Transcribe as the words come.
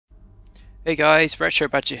Hey guys, Retro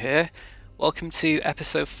Badger here. Welcome to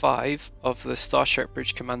episode 5 of the Starship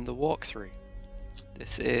Bridge Commander walkthrough.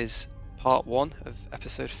 This is part 1 of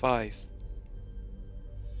episode 5.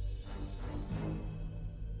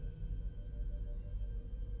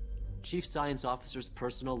 Chief Science Officer's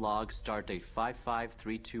personal log, stardate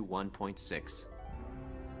 55321.6.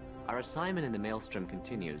 Our assignment in the Maelstrom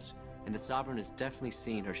continues, and the Sovereign is definitely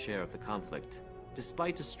seeing her share of the conflict.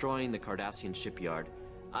 Despite destroying the Cardassian shipyard,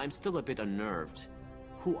 I'm still a bit unnerved.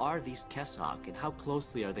 Who are these Keshak, and how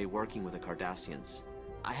closely are they working with the Cardassians?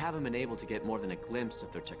 I haven't been able to get more than a glimpse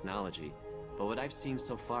of their technology, but what I've seen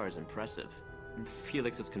so far is impressive.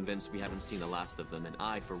 Felix is convinced we haven't seen the last of them, and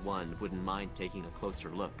I, for one, wouldn't mind taking a closer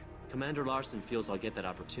look. Commander Larson feels I'll get that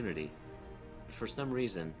opportunity, but for some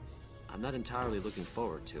reason, I'm not entirely looking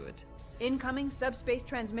forward to it. Incoming subspace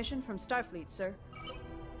transmission from Starfleet, sir.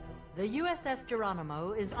 The USS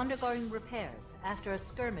Geronimo is undergoing repairs after a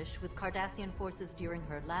skirmish with Cardassian forces during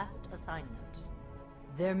her last assignment.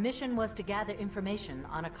 Their mission was to gather information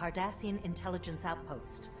on a Cardassian intelligence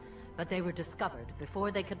outpost, but they were discovered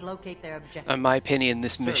before they could locate their objective. In my opinion,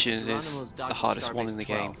 this Sir, mission is Geronimo's the docked hardest with one in the Starbase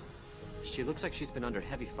game. 12. She looks like she's been under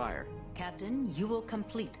heavy fire. Captain, you will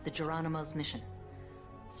complete the Geronimo's mission.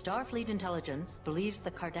 Starfleet intelligence believes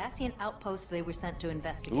the Cardassian outpost they were sent to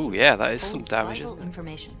investigate. Ooh, yeah, that is some holds damage, vital isn't it?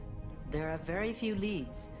 information. There are very few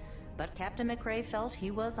leads, but Captain McRae felt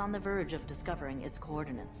he was on the verge of discovering its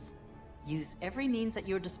coordinates. Use every means at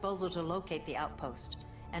your disposal to locate the outpost,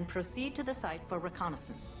 and proceed to the site for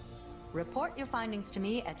reconnaissance. Report your findings to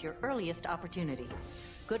me at your earliest opportunity.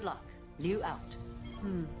 Good luck. Liu out.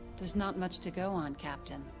 There's not much to go on,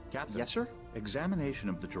 Captain. Captain. Yes, sir? Examination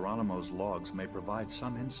of the Geronimo's logs may provide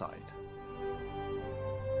some insight.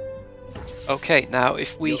 Okay, now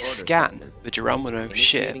if we Your orders, scan Captain. the Geronimo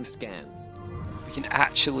ship, Initiating scan. we can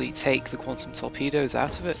actually take the quantum torpedoes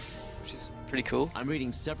out of it, which is pretty cool. I'm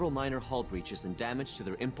reading several minor hull breaches and damage to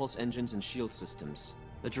their impulse engines and shield systems.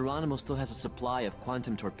 The Geronimo still has a supply of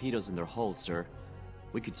quantum torpedoes in their hold, sir.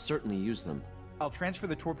 We could certainly use them. I'll transfer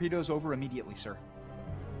the torpedoes over immediately, sir.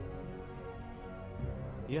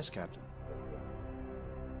 Yes, Captain.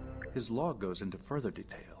 His log goes into further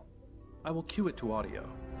detail. I will cue it to audio.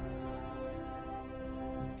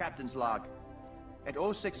 Captain's log. At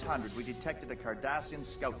 0600, we detected a Cardassian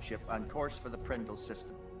scout ship on course for the Prindle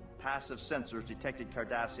system. Passive sensors detected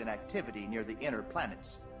Cardassian activity near the inner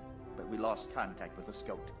planets, but we lost contact with the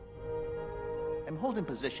scout. I'm holding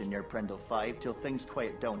position near Prindle 5 till things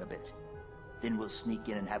quiet down a bit. Then we'll sneak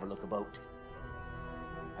in and have a look about.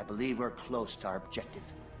 I believe we're close to our objective.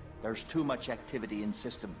 There's too much activity in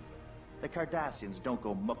system. The Cardassians don't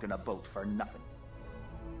go mucking about for nothing.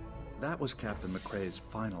 That was Captain McRae's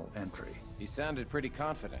final entry. He sounded pretty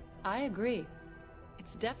confident. I agree.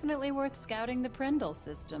 It's definitely worth scouting the Prindle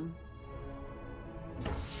system.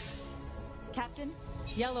 Captain,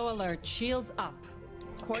 Yellow alert, shields up.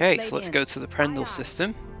 course Okay, laid so let's in. go to the Prendle Aye, aye.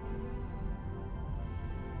 system.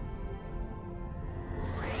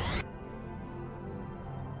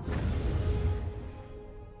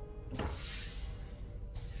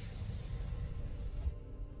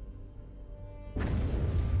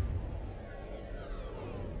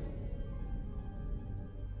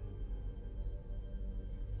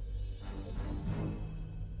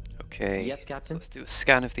 Okay, Yes, so Captain? let's do a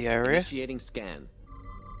scan of the area. Initiating scan.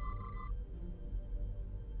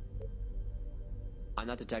 I'm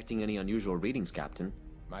not detecting any unusual readings, Captain.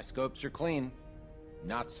 My scopes are clean.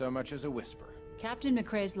 Not so much as a whisper. Captain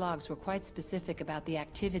McRae's logs were quite specific about the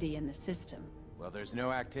activity in the system. Well, there's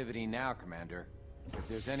no activity now, Commander. If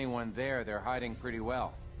there's anyone there, they're hiding pretty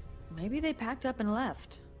well. Maybe they packed up and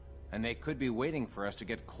left. And they could be waiting for us to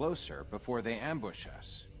get closer before they ambush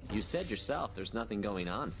us. You said yourself there's nothing going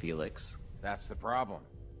on, Felix. That's the problem.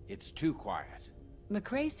 It's too quiet.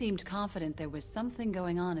 McRae seemed confident there was something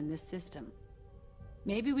going on in this system.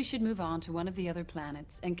 Maybe we should move on to one of the other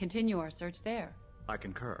planets and continue our search there. I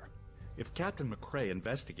concur. If Captain McRae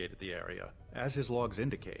investigated the area, as his logs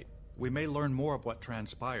indicate, we may learn more of what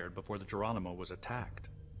transpired before the Geronimo was attacked.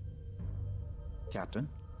 Captain,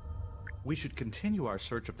 we should continue our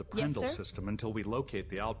search of the Yes, Prendle sir? system until we locate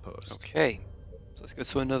the outpost. Okay, so let's go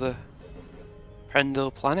to another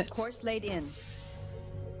Prendle planet. Course laid in.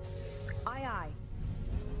 Aye, aye.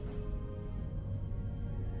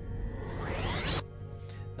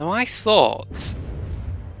 Now I thought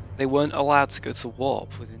they weren't allowed to go to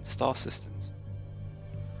warp within star systems.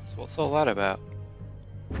 So what's all that about?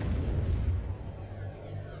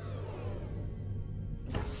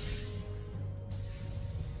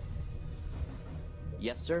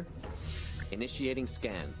 Yes, sir? Initiating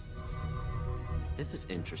scan. This is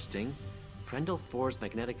interesting. Prendle 4's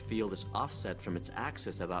magnetic field is offset from its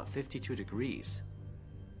axis about 52 degrees.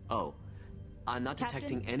 Oh, I'm not Captain?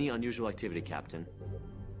 detecting any unusual activity, Captain.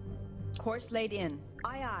 Course laid in.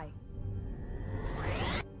 Aye, aye.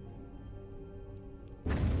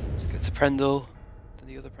 Let's get to Prendle. Then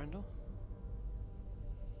the other Prendle.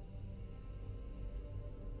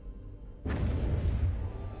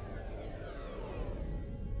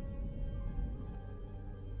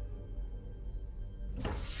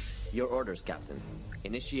 Your orders, Captain.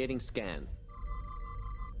 Initiating scan.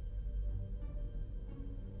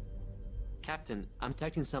 Captain, I'm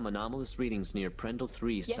detecting some anomalous readings near Prendle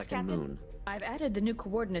 3's Yes, second Captain? moon. I've added the new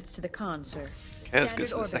coordinates to the con, sir. Okay, let's go Standard to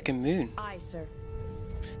the orbit. second moon. Aye, sir.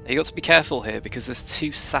 Now you got to be careful here because there's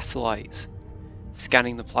 2 satellites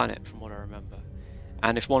scanning the planet from what I remember.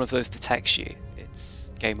 And if one of those detects you,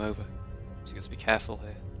 it's game over. So you got to be careful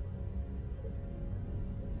here.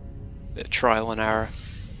 Bit of trial and error.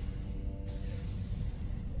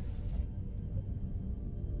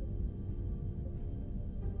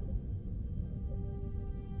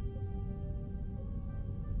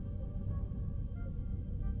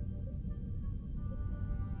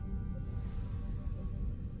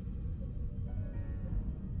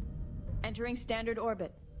 Entering standard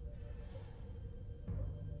orbit.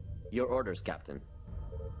 Your orders, Captain.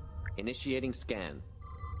 Initiating scan.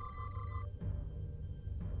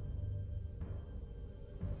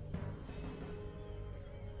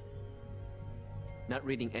 Not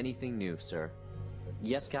reading anything new, sir.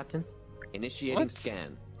 Yes, Captain? Initiating What?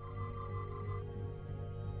 scan.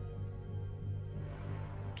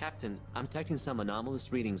 Captain, I'm detecting some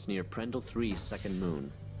anomalous readings near Prendle 3's second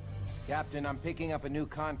moon. Captain, I'm picking up a new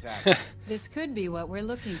contact. This could be what we're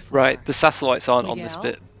looking for. Right, the satellites aren't on this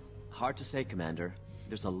Miguel? bit. Hard to say, Commander.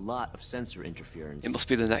 There's a lot of sensor interference. It must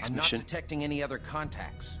be the next I'm not mission. detecting any other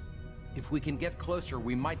contacts. If we can get closer,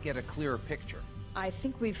 we might get a clearer picture. I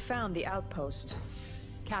think we've found the outpost.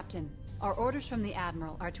 Captain, our orders from the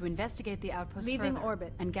Admiral are to investigate the outpost Leaving further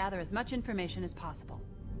orbit. and gather as much information as possible.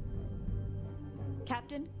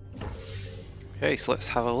 Captain, Okay, so let's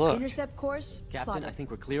have a look. intercept course. Captain, plotted. I think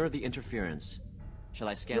we're clear of the interference. Shall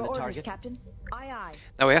I scan Your the orders, target? Captain. Aye, aye.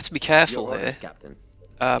 Now we have to be Your careful orders, here, Captain.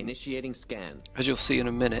 um, Initiating scan. as you'll see in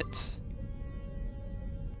a minute.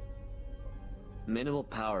 Minimal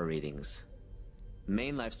power readings.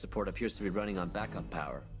 Main life support appears to be running on backup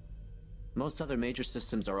power. Most other major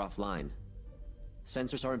systems are offline.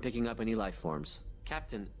 Sensors aren't picking up any life forms.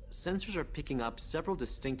 Captain, sensors are picking up several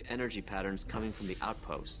distinct energy patterns coming from the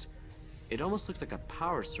outpost. It almost looks like a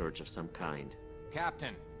power surge of some kind.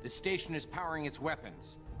 Captain, the station is powering its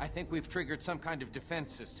weapons. I think we've triggered some kind of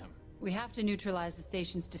defense system. We have to neutralize the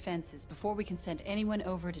station's defenses before we can send anyone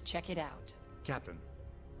over to check it out. Captain,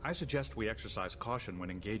 I suggest we exercise caution when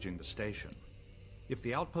engaging the station. If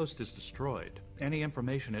the outpost is destroyed, any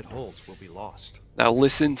information it holds will be lost. Now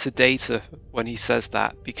listen to Data when he says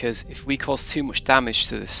that, because if we cause too much damage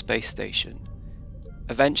to this space station,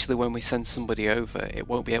 eventually when we send somebody over, it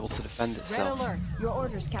won't be able to defend Red itself. alert! Your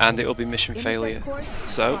orders, Captain. And it will be mission Intercept failure. course.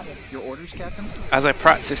 So, plotted. Your orders, Captain? as I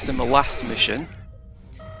practiced in the last mission,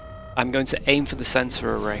 I'm going to aim for the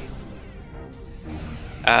sensor array,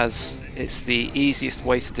 as it's the easiest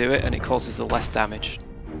way to do it and it causes the less damage.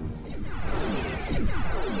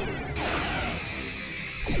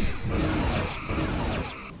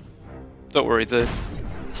 Don't worry, the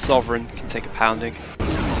Sovereign can take a pounding.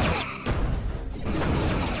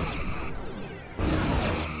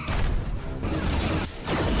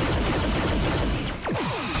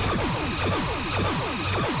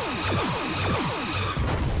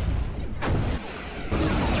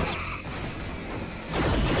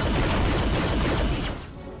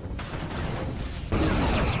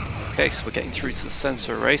 Okay, so we're getting through to the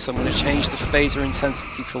sensor array, so I'm going to change the phaser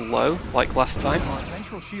intensity to low, like last time. Our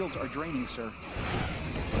ventral shields are draining, sir.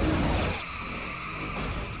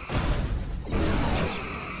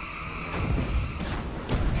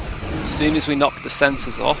 As soon as we knock the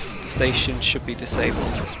sensors off, the station should be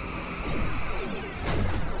disabled.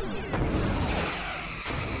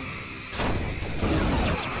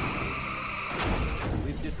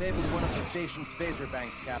 We've disabled one of the station's phaser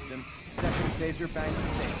banks, Captain. Second phaser bank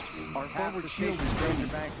disabled. Our Half forward the shield station's is draining.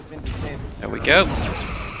 phaser banks have been disabled. There we sir. go.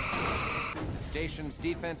 The station's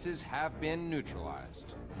defenses have been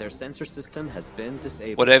neutralized. Their sensor system has been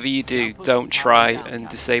disabled. Whatever you do, Outpost don't is try powering down, and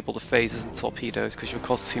Captain. disable the phasers and torpedoes because you'll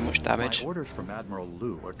cause too much damage. My orders from Admiral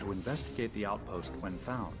Liu are to investigate the outpost when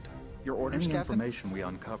found. Your orders, Any Captain? information we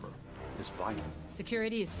uncover is vital.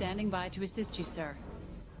 Security is standing by to assist you, sir.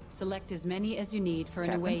 Select as many as you need for an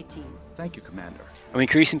Captain? away team. Thank you, Commander. I'm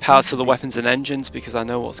increasing power to the weapons and engines because I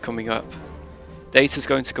know what's coming up. Data's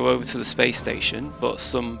going to go over to the space station, but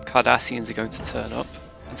some Cardassians are going to turn up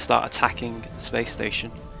and start attacking the space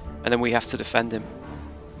station, and then we have to defend him.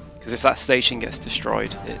 Because if that station gets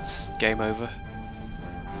destroyed, it's game over.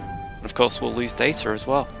 And of course, we'll lose Data as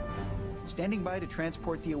well. Standing by to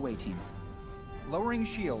transport the away team. Lowering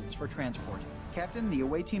shields for transport. Captain, the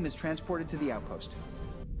away team is transported to the outpost.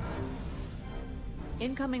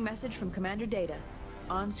 Incoming message from Commander Data.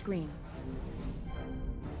 On screen.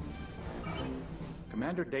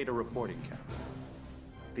 Commander Data reporting, Captain.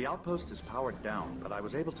 The outpost is powered down, but I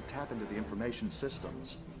was able to tap into the information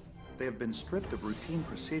systems. They have been stripped of routine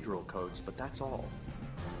procedural codes, but that's all.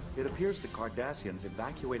 It appears the Cardassians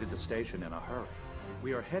evacuated the station in a hurry.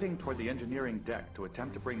 We are heading toward the engineering deck to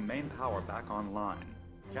attempt to bring main power back online.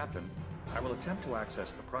 Captain, I will attempt to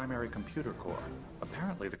access the primary computer core.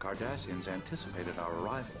 Apparently the Cardassians anticipated our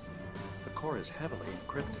arrival. The core is heavily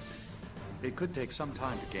encrypted. It could take some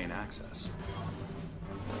time to gain access.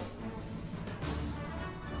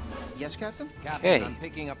 Yes, Captain? Captain, Okay. I'm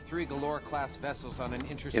picking up 3 Galore-class vessels on an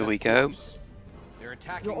intercept Here we go. course. They're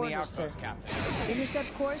attacking Your the orders, outpost, sir. Captain.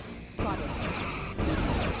 Intercept course plotted.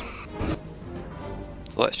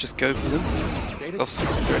 So let's just go for them.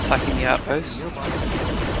 They're attacking the outpost.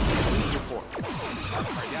 Please report. Our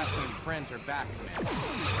Cardassian friends are back, Commander.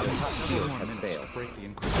 The top shield has failed. Break the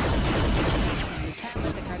encryption. We can't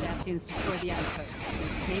let the Cardassians destroy the outpost.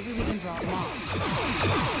 Maybe we can draw them off.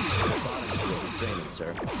 The bottom shield is draining,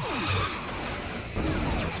 sir.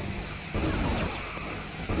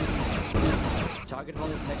 Target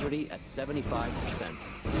hull integrity at 75%.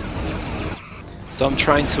 So I'm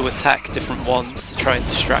trying to attack different ones to try and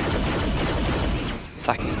distract them.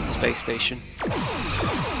 Attacking the space station. Sir,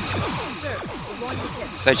 we're going to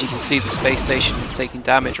hit. So as you can see, the space station is taking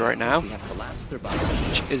damage right now, We have collapsed their bottom shield.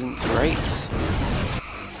 which isn't great.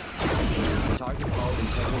 Target hull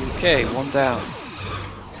integrity. Okay, one down.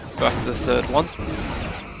 Let's go after the third one.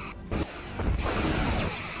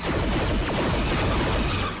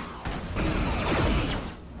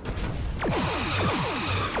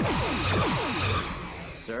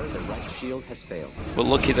 Sir, the right shield has failed. We're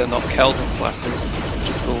lucky they're not Kelvin classes,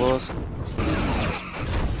 just Galores.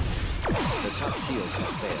 The top shield has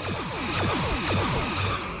failed.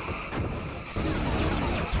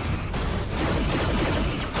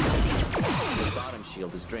 The bottom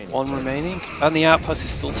shield is draining. One sir. remaining, and the outpost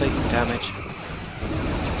is still taking damage.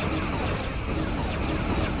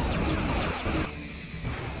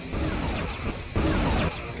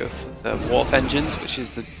 Go for the warp engines, which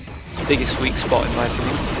is the biggest weak spot in my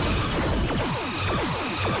opinion.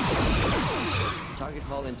 Target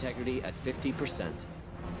hull integrity at 50%.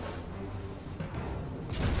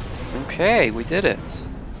 Okay, we did it.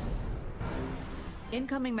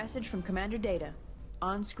 Incoming message from Commander Data.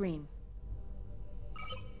 On screen.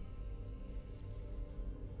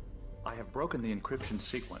 I have broken the encryption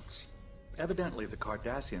sequence. Evidently, the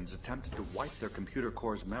Cardassians attempted to wipe their computer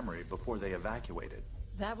core's memory before they evacuated.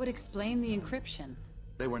 That would explain the encryption.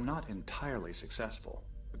 They were not entirely successful.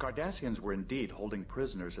 The Cardassians were indeed holding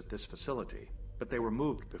prisoners at this facility, but they were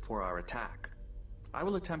moved before our attack. I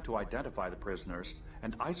will attempt to identify the prisoners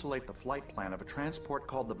and isolate the flight plan of a transport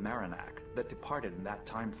called the Marinac that departed in that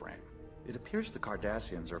time frame. It appears the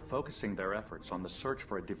Cardassians are focusing their efforts on the search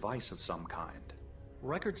for a device of some kind.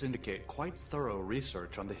 Records indicate quite thorough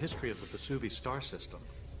research on the history of the Vesuvi star system,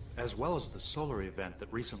 as well as the solar event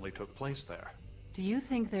that recently took place there. Do you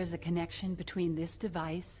think there's a connection between this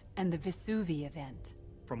device and the Vesuvi event?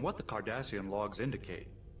 From what the Cardassian logs indicate,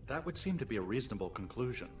 that would seem to be a reasonable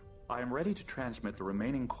conclusion. I am ready to transmit the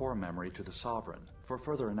remaining core memory to the Sovereign for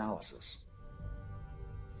further analysis.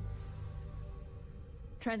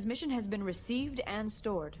 Transmission has been received and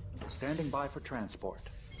stored. Standing by for transport.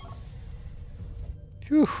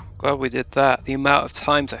 Phew, glad we did that. The amount of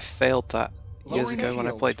times I failed that years Lowering ago when I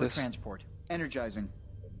shields played for this. transport. Energizing.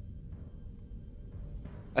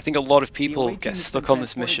 I think a lot of The people away team get has stuck been on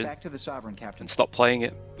this transported mission back to the Sovereign, Captain. and stop playing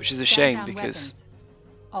it, which is a Stand shame down because weapons.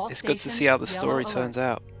 All it's good to stations, see how the yellow story alert. turns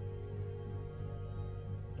out.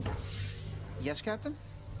 Yes, Captain?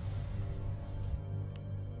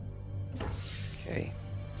 Okay,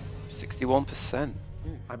 61%.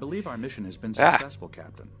 I believe our mission has been Ah. successful,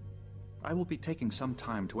 Captain. I will be taking some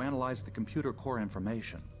time to analyze the computer core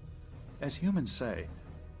information. As humans say,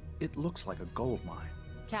 it looks like a gold mine.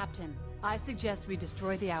 Captain, I suggest we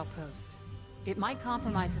destroy the outpost. It might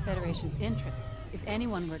compromise the Federation's interests if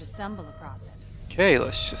anyone were to stumble across it. Okay,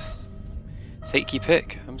 let's just take your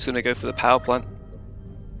pick. I'm just gonna go for the power plant.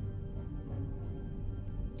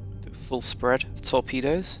 Do a full spread of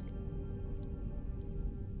torpedoes.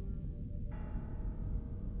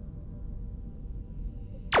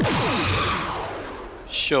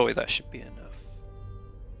 Surely that should be enough.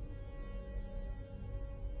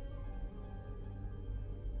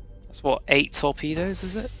 That's what, 8 torpedoes,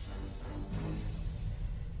 is it?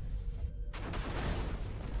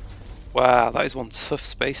 Wow, that is one tough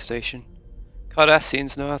space station.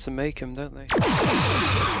 Cardassians know how to make them, don't they?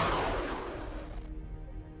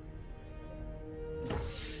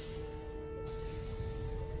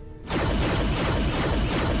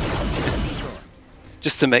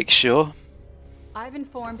 Just to make sure. I've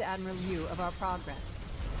informed Admiral Yu of our progress.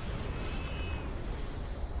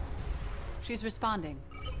 She's responding.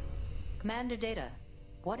 Commander Data,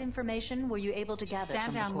 what information were you able to gather Stand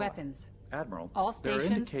from the down core? weapons. Admiral, All there are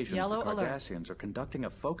stations, indications yellow the alert. Cardassians are conducting a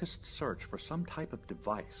focused search for some type of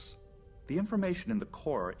device. The information in the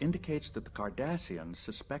core indicates that the Cardassians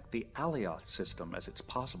suspect the Alioth system as its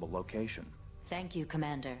possible location. Thank you,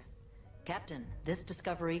 Commander. Captain, this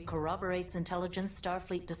discovery corroborates intelligence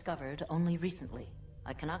Starfleet discovered only recently.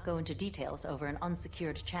 I cannot go into details over an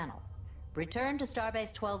unsecured channel. Return to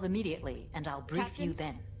Starbase 12 immediately, and I'll brief Captain? you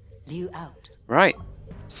then. Liu out. Right,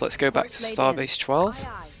 so let's go back to Course laid in. Starbase 12. Aye,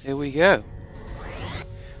 aye. Here we go.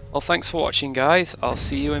 Well, thanks for watching, guys. I'll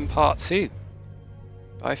see you in part 2.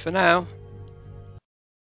 Bye for now.